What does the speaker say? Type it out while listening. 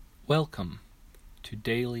Welcome to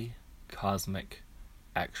Daily Cosmic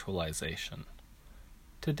Actualization.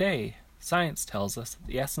 Today, science tells us that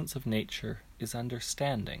the essence of nature is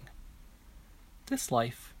understanding. This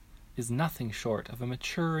life is nothing short of a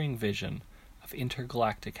maturing vision of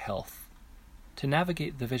intergalactic health. To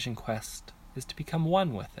navigate the vision quest is to become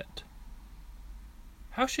one with it.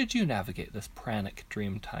 How should you navigate this pranic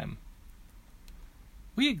dreamtime?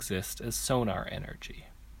 We exist as sonar energy.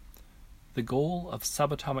 The goal of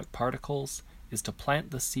subatomic particles is to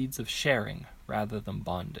plant the seeds of sharing rather than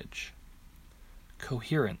bondage.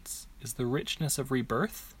 Coherence is the richness of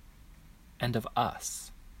rebirth and of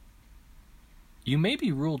us. You may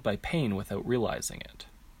be ruled by pain without realizing it.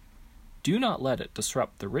 Do not let it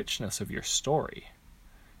disrupt the richness of your story.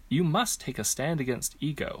 You must take a stand against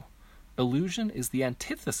ego. Illusion is the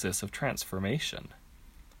antithesis of transformation.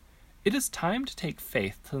 It is time to take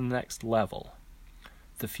faith to the next level.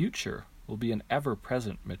 The future will be an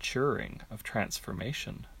ever-present maturing of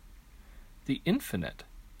transformation. The infinite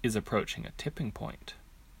is approaching a tipping point.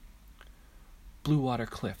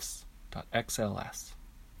 BlueWaterCliffs.xls.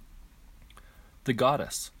 The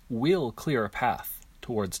goddess will clear a path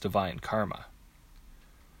towards divine karma.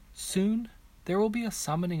 Soon there will be a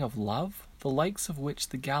summoning of love, the likes of which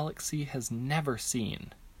the galaxy has never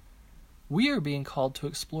seen. We are being called to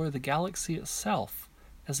explore the galaxy itself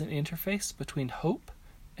as an interface between hope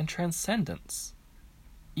and transcendence.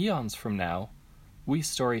 Eons from now, we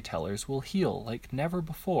storytellers will heal like never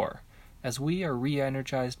before as we are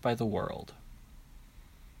re-energized by the world.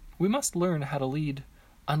 We must learn how to lead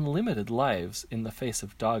unlimited lives in the face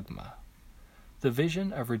of dogma. The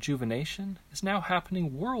vision of rejuvenation is now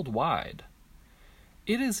happening worldwide.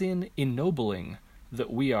 It is in ennobling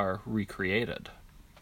that we are recreated.